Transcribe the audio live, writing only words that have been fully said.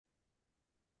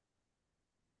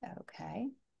Okay.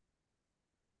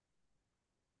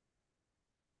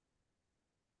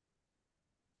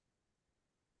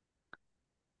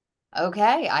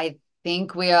 Okay, I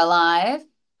think we are live.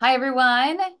 Hi,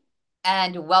 everyone,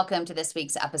 and welcome to this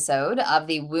week's episode of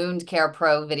the Wound Care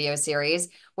Pro video series,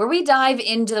 where we dive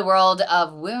into the world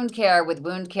of wound care with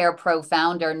Wound Care Pro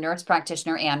founder, Nurse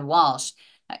Practitioner Anne Walsh.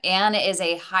 Anne is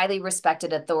a highly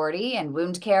respected authority in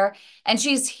wound care, and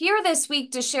she's here this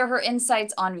week to share her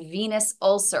insights on venous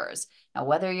ulcers. Now,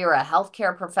 whether you're a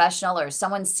healthcare professional or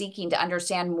someone seeking to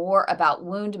understand more about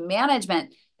wound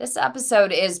management, this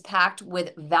episode is packed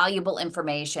with valuable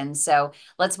information. So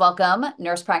let's welcome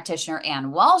Nurse Practitioner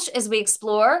Anne Walsh as we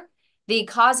explore the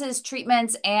causes,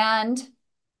 treatments, and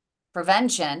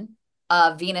prevention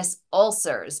of venous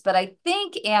ulcers. But I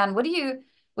think, Anne,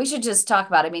 we should just talk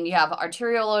about, I mean, you have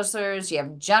arterial ulcers, you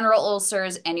have general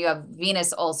ulcers, and you have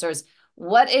venous ulcers.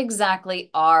 What exactly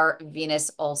are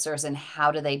venous ulcers and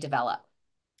how do they develop?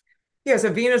 Yeah,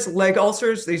 so venous leg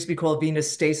ulcers, they used to be called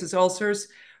venous stasis ulcers,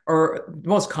 are the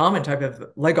most common type of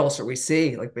leg ulcer we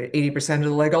see. Like 80% of the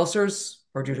leg ulcers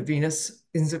are due to venous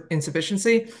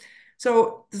insufficiency.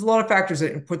 So there's a lot of factors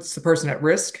that puts the person at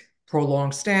risk: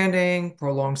 prolonged standing,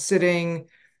 prolonged sitting,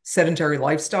 sedentary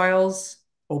lifestyles,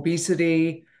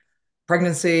 obesity,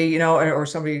 pregnancy, or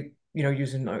somebody,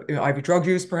 using IV drug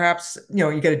use, perhaps,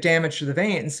 you get a damage to the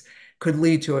veins, could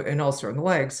lead to an ulcer in the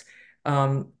legs.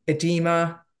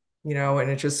 Edema, and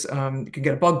it just, you can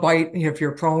get a bug bite if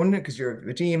you're prone because you're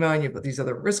edema and you've got these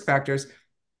other risk factors.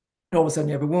 And all of a sudden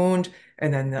you have a wound,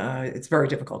 and then it's very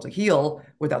difficult to heal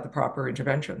without the proper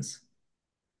interventions.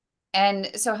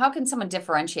 And so, how can someone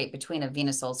differentiate between a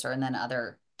venous ulcer and then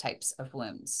other types of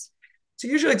wounds? So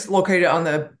usually it's located on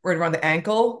the right around the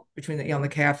ankle, between on the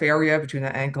calf area, between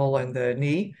the ankle and the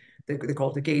knee. They call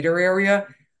it the gaiter area.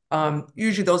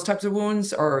 Usually those types of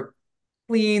wounds are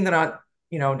clean. They're not,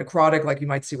 necrotic like you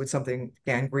might see with something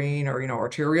gangrene or,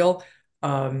 arterial.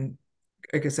 Um,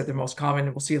 like I said, they're most common.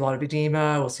 We'll see a lot of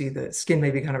edema. We'll see the skin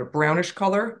maybe kind of a brownish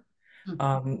color,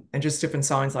 and just different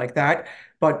signs like that.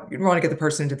 But you want to get the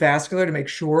person into vascular to make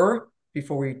sure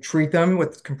before we treat them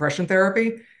with compression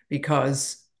therapy,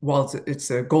 because while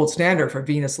it's a gold standard for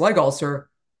venous leg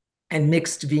ulcer and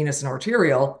mixed venous and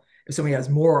arterial, if somebody has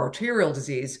more arterial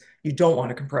disease, you don't want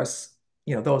to compress,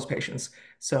 those patients.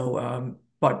 So,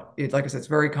 but like I said, it's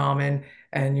very common,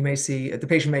 and you may see the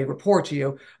patient may report to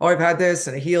you, "Oh, I've had this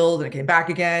and it healed and it came back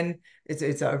again."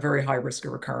 It's a very high risk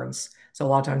of recurrence. So a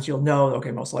lot of times you'll know,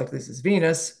 okay, most likely this is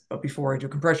venous, but before I do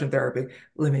compression therapy,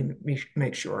 let me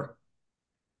make sure.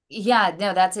 Yeah,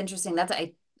 no, that's interesting. That's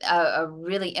a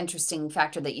really interesting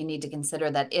factor that you need to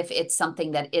consider, that if it's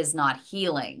something that is not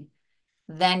healing,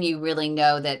 then you really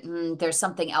know that there's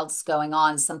something else going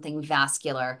on, something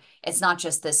vascular. It's not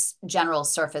just this general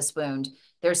surface wound.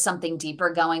 There's something deeper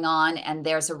going on, and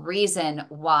there's a reason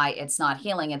why it's not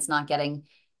healing. It's not getting,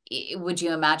 would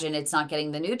you imagine it's not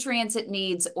getting the nutrients it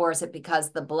needs, or is it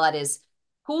because the blood is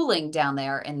pooling down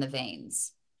there in the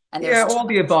veins? And Yeah, there's too all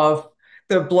the above.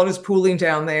 The blood is pooling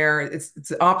down there. It's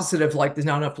the opposite of like there's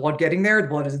not enough blood getting there. The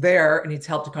blood is there and needs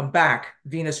help to come back.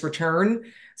 Venous return.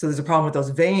 So there's a problem with those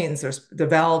veins. There's the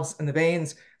valves and the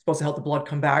veins supposed to help the blood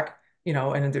come back, and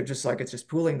then they're just like it's just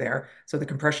pooling there. So the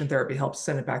compression therapy helps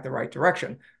send it back the right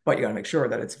direction. But you got to make sure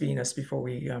that it's venous before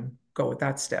we go with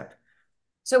that step.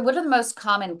 So, what are the most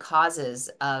common causes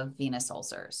of venous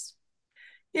ulcers?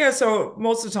 Yeah, so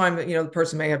most of the time, the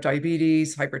person may have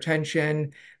diabetes,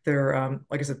 hypertension, they're,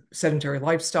 like I said, sedentary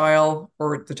lifestyle,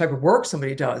 or the type of work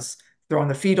somebody does. They're on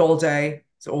the feet all day,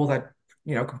 so all that,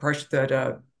 compression,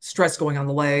 that stress going on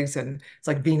the legs, and it's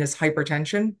like venous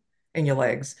hypertension in your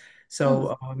legs. Hmm.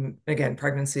 So again,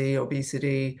 pregnancy,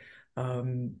 obesity,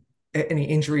 um, any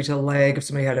injury to the leg, if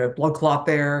somebody had a blood clot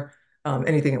there,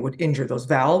 anything that would injure those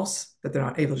valves, that they're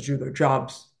not able to do their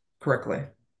jobs correctly.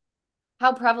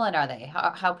 How prevalent are they?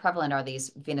 How prevalent are these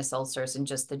venous ulcers in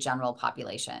just the general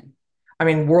population? I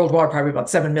mean, worldwide, probably about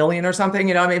 7 million or something,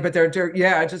 what I mean? But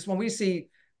yeah, just when we see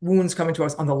wounds coming to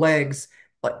us on the legs,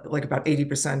 like about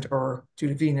 80% are due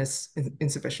to venous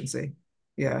insufficiency.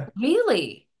 Yeah.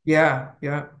 Really? Yeah.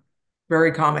 Yeah.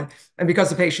 Very common. And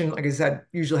because the patient, like I said,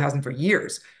 usually has them for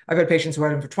years. I've had patients who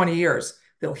had them for 20 years.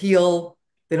 They'll heal.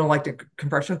 They don't like the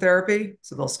compression therapy,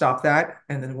 so they'll stop that,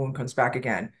 and then the wound comes back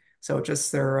again. So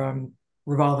just they're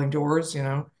revolving doors.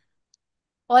 Well,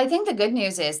 I think the good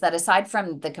news is that aside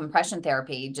from the compression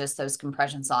therapy, just those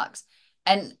compression socks,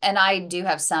 and I do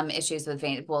have some issues with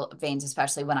veins,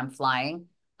 especially when I'm flying.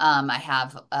 I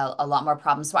have a lot more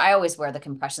problems. So I always wear the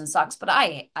compression socks, but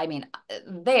I mean,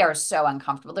 they are so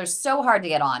uncomfortable. They're so hard to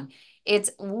get on.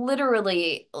 It's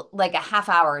literally like a half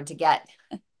hour to get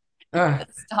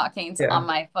stockings Yeah. on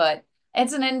my foot.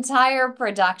 It's an entire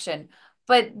production.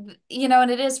 But,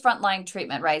 and it is frontline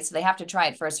treatment, right? So they have to try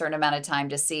it for a certain amount of time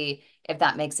to see if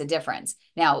that makes a difference.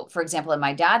 Now, for example, in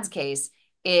my dad's case,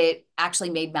 it actually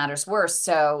made matters worse.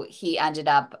 So he ended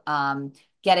up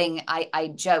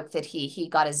I joke that he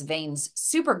got his veins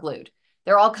super glued.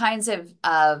 There are all kinds of,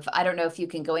 I don't know if you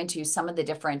can go into some of the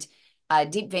different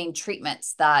deep vein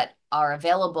treatments that are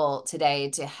available today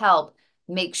to help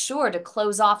make sure to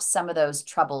close off some of those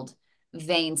troubled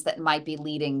veins that might be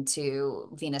leading to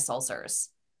venous ulcers.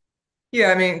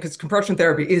 Yeah, I mean, because compression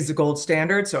therapy is the gold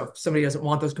standard. So if somebody doesn't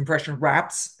want those compression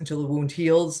wraps until the wound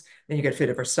heals, then you get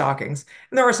fitted for stockings.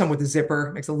 And there are some with a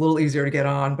zipper, makes it a little easier to get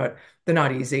on, but they're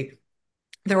not easy.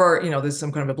 There are, there's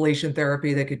some kind of ablation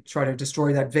therapy that could try to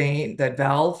destroy that vein, that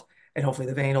valve, and hopefully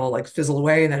the vein will like fizzle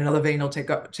away, and then another vein will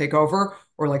take over,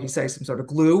 or like you say, some sort of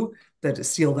glue that to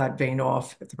seal that vein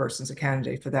off if the person's a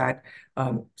candidate for that.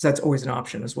 So that's always an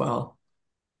option as well.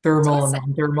 So Thermal and what's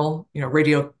non-thermal,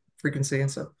 radio frequency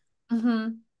and stuff. mm-hmm.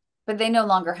 But they no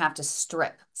longer have to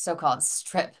so-called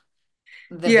strip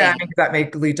the Yeah, I vein. mean, that may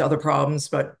lead to other problems,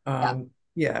 but Yeah.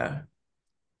 yeah,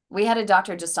 We had a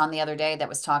doctor just on the other day that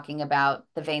was talking about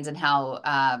the veins and how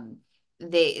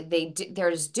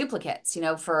there's duplicates,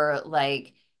 for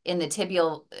like in the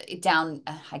tibial down.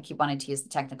 I keep wanting to use the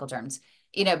technical terms,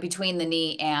 between the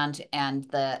knee and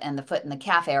the foot and the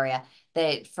calf area.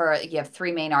 That for you have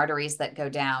three main arteries that go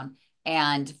down,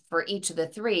 and for each of the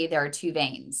three there are two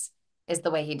veins. Is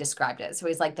the way he described it. So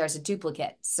he's like, there's a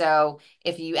duplicate. So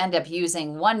if you end up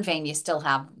using one vein, you still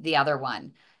have the other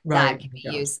one that right. can be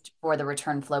Yeah, used for the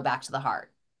return flow back to the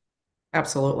heart.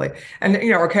 absolutely. And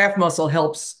our calf muscle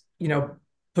helps,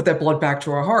 put that blood back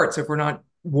to our heart. So if we're not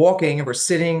walking and we're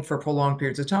sitting for prolonged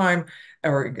periods of time,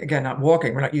 or again, not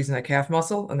walking, we're not using that calf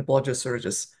muscle, and the blood just sort of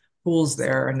just pools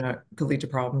there and could lead to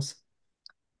problems.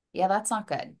 Yeah, that's not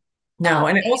good. No,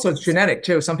 and it Maybe also it's just, genetic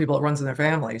too. Some people it runs in their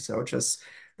family, so it's just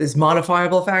there's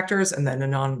modifiable factors and then a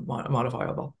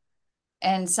non-modifiable.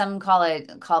 and some call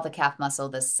the calf muscle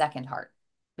the second heart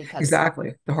because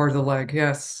Exactly. The heart of the leg.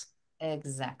 Yes.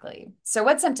 exactly. So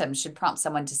what symptoms should prompt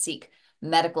someone to seek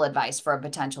medical advice for a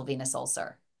potential venous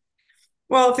ulcer?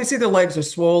 Well, if they see their legs are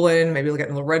swollen, maybe they'll get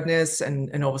a little redness,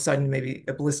 and all of a sudden maybe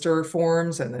a blister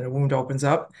forms and then a wound opens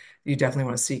up, you definitely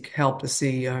want to seek help to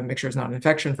see, make sure it's not an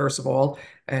infection, first of all,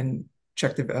 and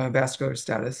check the vascular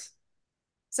status.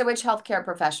 So which healthcare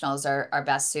professionals are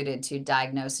best suited to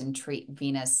diagnose and treat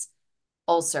venous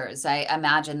ulcers? I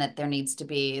imagine that there needs to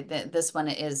be this one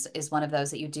is one of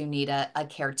those that you do need a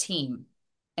care team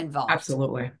involved.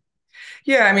 Absolutely.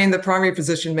 Yeah, I mean, the primary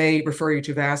physician may refer you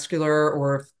to vascular,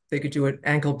 or if they could do an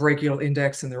ankle brachial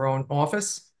index in their own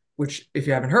office, which, if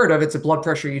you haven't heard of, it's a blood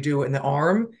pressure you do in the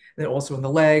arm and also in the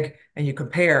leg, and you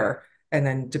compare. And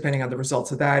then, depending on the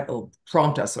results of that, it'll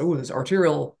prompt us, oh, there's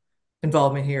arterial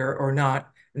involvement here or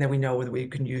not. And then we know whether we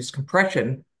can use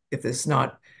compression if there's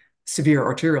not severe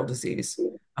arterial disease.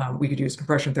 We could use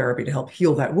compression therapy to help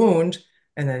heal that wound,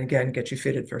 and then again, get you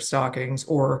fitted for stockings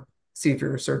or see if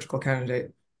you're a surgical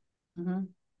candidate. Mhm.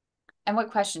 And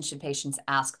what questions should patients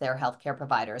ask their healthcare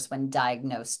providers when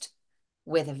diagnosed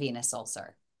with a venous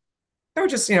ulcer? I would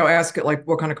just, ask it like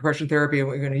what kind of compression therapy are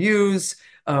we going to use?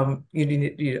 You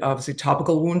need obviously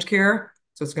topical wound care.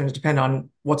 So it's going to depend on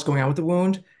what's going on with the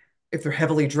wound. If they're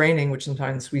heavily draining, which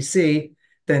sometimes we see,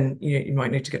 then you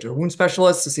might need to get to a wound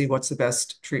specialist to see what's the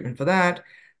best treatment for that.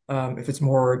 If it's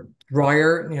more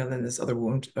drier, then there's other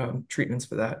wound treatments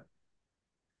for that.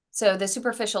 So the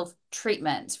superficial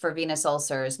treatments for venous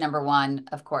ulcers, number one,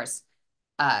 of course,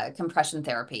 compression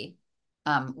therapy.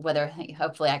 Whether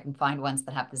hopefully I can find ones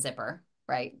that have the zipper,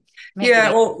 right? Make it Yeah,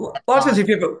 easy well, a lot of times on. if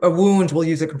you have a wound, we'll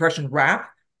use a compression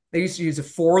wrap. They used to use a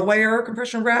four-layer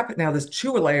compression wrap. Now there's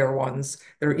two-layer ones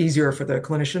that are easier for the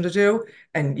clinician to do,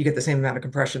 and you get the same amount of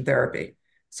compression therapy.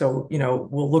 So,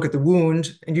 we'll look at the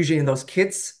wound, and usually in those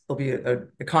kits, there'll be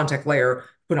a contact layer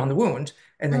put on the wound,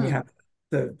 and then you Mm. have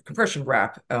the compression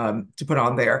wrap to put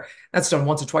on there. That's done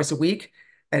once or twice a week.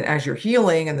 And as you're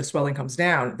healing and the swelling comes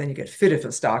down, then you get fitted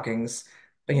for stockings,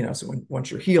 so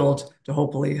once you're healed, to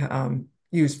hopefully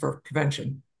use for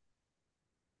prevention.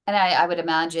 And I would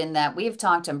imagine that we've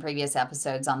talked in previous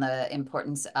episodes on the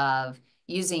importance of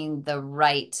using the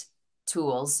right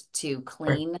tools to Right.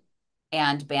 clean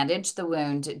and bandage the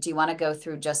wound. Do you want to go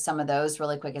through just some of those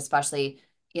really quick, especially,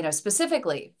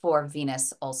 specifically for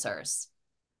venous ulcers?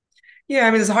 Yeah,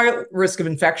 I mean, there's a high risk of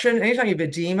infection. Anytime you have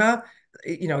edema,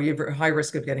 you have a high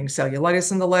risk of getting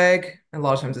cellulitis in the leg. And a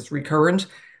lot of times it's recurrent.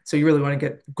 So you really want to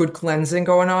get good cleansing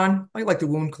going on, like the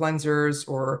wound cleansers,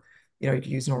 or, you can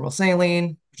use normal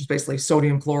saline, which is basically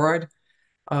sodium chloride.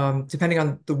 depending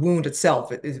on the wound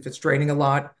itself. If it's draining a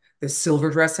lot, there's silver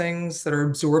dressings that are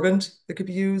absorbent that could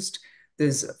be used.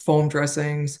 There's foam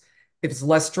dressings. If it's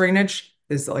less drainage,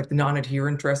 there's like the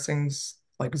non-adherent dressings,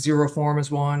 like Zero Form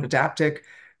is one, Adaptic.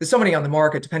 There's so many on the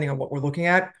market, depending on what we're looking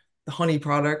at. The honey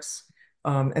products,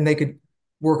 and they could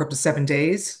work up to 7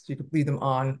 days. So you could leave them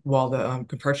on while the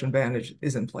compression bandage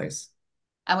is in place.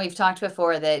 And we've talked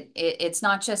before that it's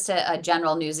not just a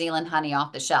general New Zealand honey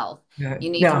off the shelf. Yeah, You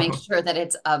need to make no, sure that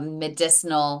it's a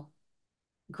medicinal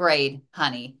grade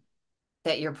honey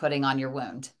that you're putting on your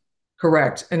wound.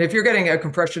 correct. And if you're getting a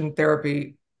compression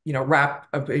therapy, wrap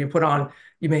you put on,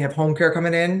 you may have home care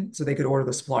coming in, so they could order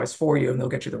the supplies for you and they'll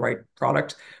get you the right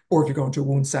product. Or if you're going to a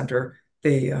wound center,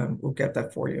 they will get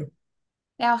that for you.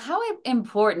 Now, how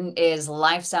important is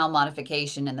lifestyle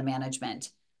modification in the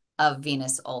management of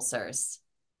venous ulcers?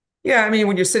 Yeah, I mean,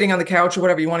 when you're sitting on the couch or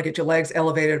whatever, you want to get your legs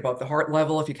elevated above the heart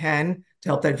level if you can to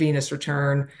help that venous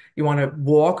return. You want to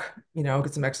walk,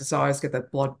 get some exercise, get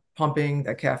that blood pumping,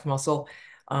 that calf muscle.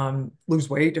 Lose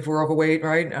weight if we're overweight,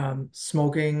 right?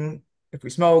 Smoking, if we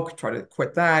smoke, try to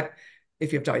quit that.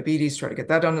 If you have diabetes, try to get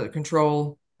that under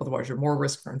control. Otherwise, you're more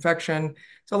risk for infection.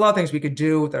 So a lot of things we could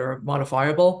do that are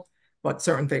modifiable, but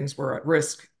certain things we're at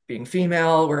risk. Being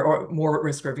female, we're more at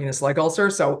risk for venous leg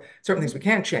ulcer. So certain things we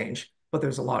can't change, but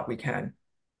there's a lot we can.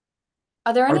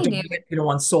 Are there Our any new? diet,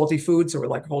 on salty food, so we're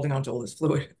like holding on to all this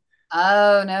fluid.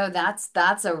 Oh no,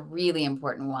 that's a really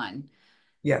important one. Are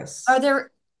Yes.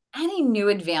 there any new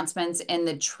advancements in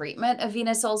the treatment of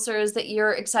venous ulcers that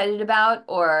you're excited about?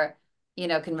 Or,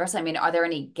 conversely, I mean, are there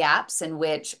any gaps in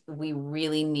which we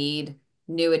really need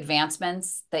new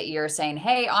advancements that you're saying,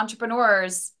 hey,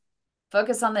 entrepreneurs,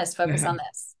 focus Yeah. on this?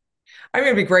 I mean,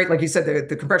 it'd be great. Like you said,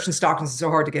 the compression stockings are so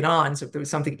hard to get on. So if there was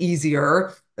something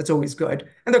easier, that's always good.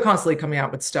 And they're constantly coming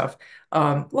out with stuff.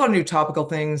 A lot of new topical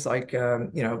things like,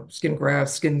 skin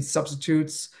grafts, skin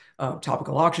substitutes,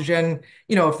 topical oxygen.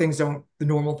 If the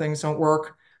normal things don't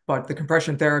work, but the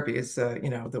compression therapy is,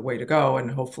 the way to go. And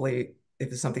hopefully, if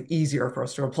there's something easier for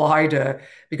us to apply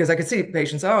because I can see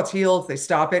patients, oh, it's healed. They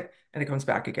stop it and it comes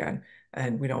back again.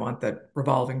 And we don't want that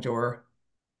revolving door.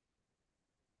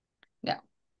 No.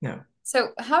 No.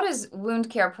 So, how does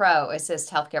WoundCare Pro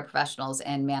assist healthcare professionals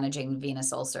in managing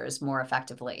venous ulcers more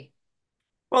effectively?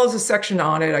 Well, there's a section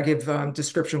on it. I give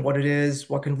description what it is,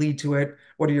 what can lead to it,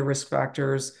 what are your risk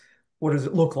factors, what does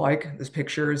it look like? There's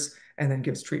pictures, and then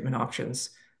gives treatment options.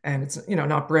 And it's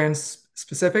not brand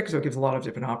specific, so it gives a lot of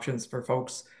different options for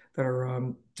folks that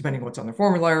are depending on what's on their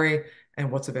formulary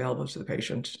and what's available to the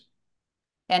patient.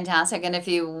 Fantastic. And if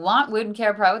you want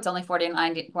WoundCare Pro, it's only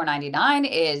 $44.99.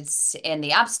 It's in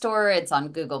the App Store, it's on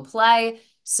Google Play.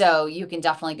 So you can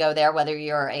definitely go there, whether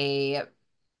you're a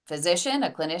physician, a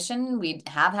clinician. We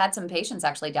have had some patients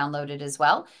actually download it as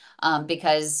well,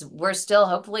 because we're still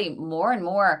hopefully more and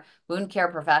more wound care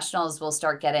professionals will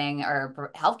start getting,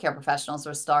 or healthcare professionals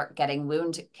will start getting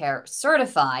wound care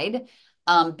certified,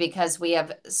 because we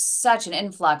have such an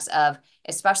influx of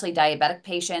especially diabetic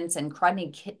patients and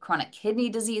chronic kidney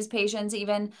disease patients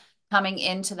even coming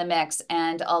into the mix,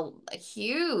 and a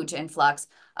huge influx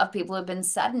of people who've been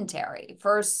sedentary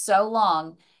for so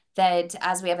long that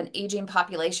as we have an aging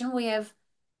population, we have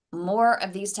more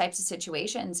of these types of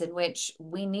situations in which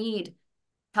we need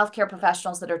healthcare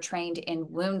professionals that are trained in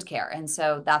wound care. And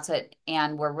so that's it.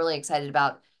 And we're really excited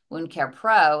about WoundCare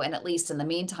Pro. And at least in the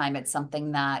meantime, it's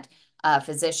something that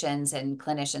physicians and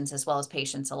clinicians, as well as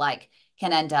patients alike,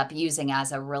 can end up using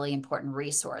as a really important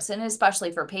resource. And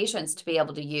especially for patients to be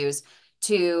able to use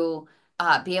to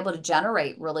be able to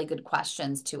generate really good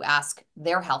questions to ask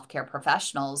their healthcare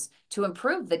professionals to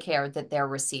improve the care that they're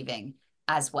receiving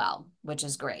as well, which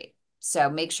is great.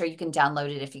 So make sure you can download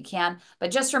it if you can.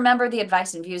 But just remember the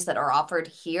advice and views that are offered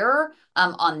here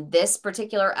on this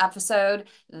particular episode.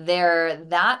 They're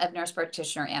that of Nurse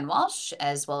Practitioner Anne Walsh,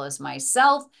 as well as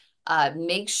myself.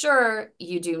 Make sure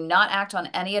you do not act on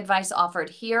any advice offered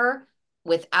here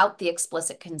without the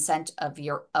explicit consent of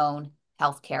your own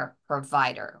healthcare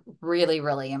provider. Really,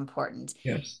 really important.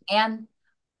 Yes. And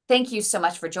thank you so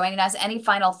much for joining us. Any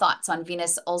final thoughts on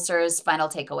venous ulcers, final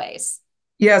takeaways?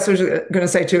 Yeah, so I was going to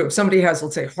say too, if somebody has,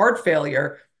 let's say, heart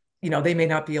failure, they may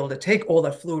not be able to take all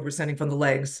that fluid we're sending from the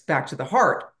legs back to the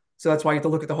heart. So that's why you have to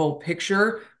look at the whole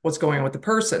picture, what's going on with the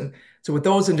person. So with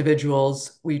those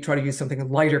individuals, we try to use something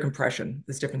lighter compression.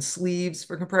 There's different sleeves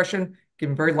for compression, give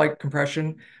them very light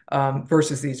compression,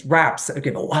 versus these wraps that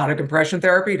give a lot of compression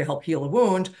therapy to help heal a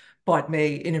wound, but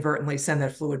may inadvertently send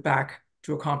that fluid back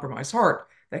to a compromised heart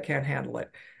that can't handle it.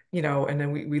 And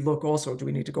then we look also, do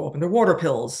we need to go up into water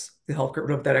pills to help get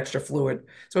rid of that extra fluid?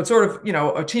 So it's sort of,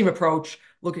 a team approach,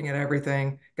 looking at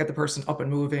everything, get the person up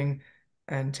and moving,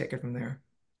 and take it from there.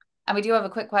 And we do have a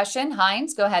quick question.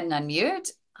 Heinz, go ahead and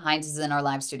unmute. Heinz is in our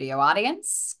live studio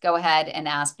audience. Go ahead and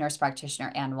ask Nurse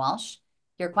Practitioner Anne Walsh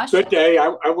your Good question. day.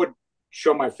 I would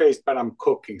show my face, but I'm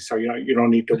cooking, so you don't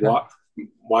need to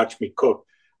watch me cook.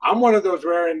 I'm one of those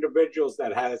rare individuals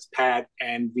that has pad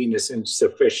and venous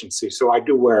insufficiency, so I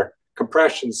do wear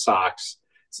compression socks.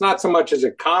 It's not so much as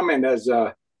a comment as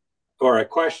a or a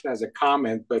question as a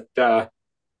comment, but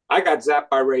I got zapped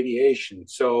by radiation,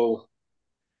 so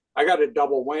I got a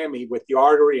double whammy with the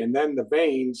artery and then the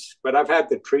veins. But I've had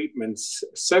the treatments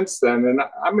since then, and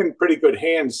I'm in pretty good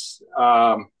hands.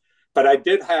 But I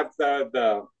did have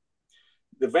the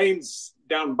veins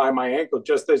down by my ankle,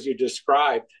 just as you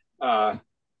described,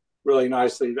 really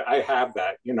nicely. I have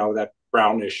that, that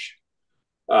brownish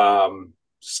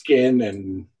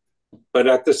skin, but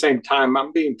at the same time,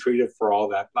 I'm being treated for all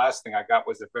that. Last thing I got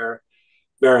was a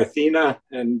varithena,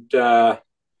 and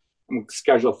I'm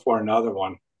scheduled for another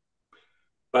one.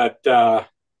 But the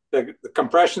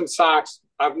compression socks,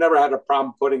 I've never had a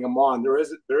problem putting them on. There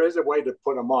is a way to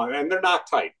put them on, and they're not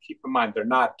tight. Keep in mind, they're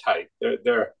not tight.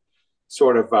 They're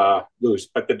sort of loose.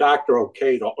 But the doctor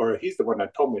okayed, or he's the one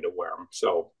that told me to wear them.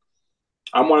 So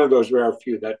I'm one of those rare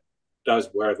few that does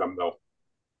wear them, though.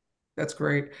 That's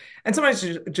great. And sometimes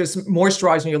just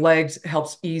moisturizing your legs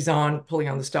helps ease on pulling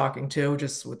on the stocking too,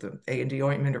 just with the A&D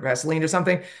ointment or Vaseline or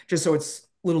something, just so it's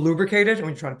a little lubricated when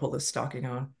you're trying to pull this stocking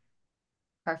on.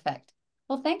 Perfect.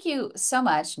 Well, thank you so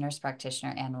much, Nurse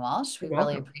Practitioner Anne Walsh. We You're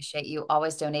really welcome. appreciate you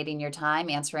always donating your time,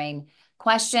 answering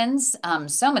questions.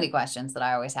 So many questions that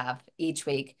I always have each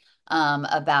week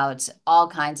about all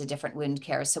kinds of different wound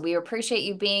care. So we appreciate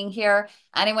you being here.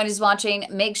 Anyone who's watching,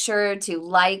 make sure to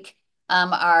like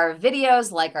our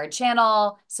videos, like our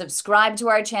channel, subscribe to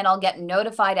our channel, get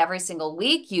notified every single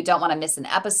week. You don't want to miss an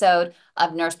episode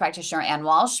of Nurse Practitioner Anne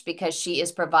Walsh, because she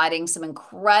is providing some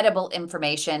incredible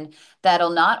information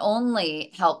that'll not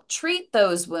only help treat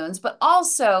those wounds, but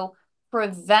also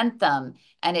prevent them.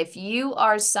 And if you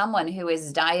are someone who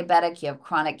is diabetic, you have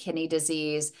chronic kidney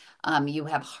disease, you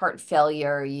have heart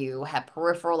failure, you have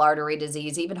peripheral artery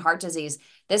disease, even heart disease,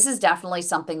 this is definitely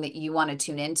something that you want to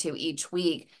tune into each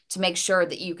week to make sure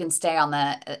that you can stay on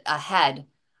the ahead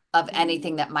of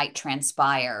anything that might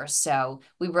transpire. So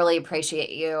we really appreciate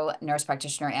you, Nurse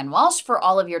Practitioner Anne Walsh, for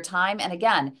all of your time. And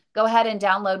again, go ahead and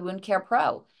download WoundCare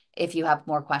Pro if you have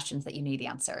more questions that you need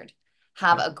answered.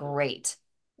 Have Yeah. a great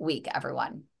week,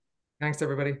 everyone. Thanks,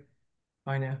 everybody.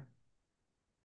 Bye now.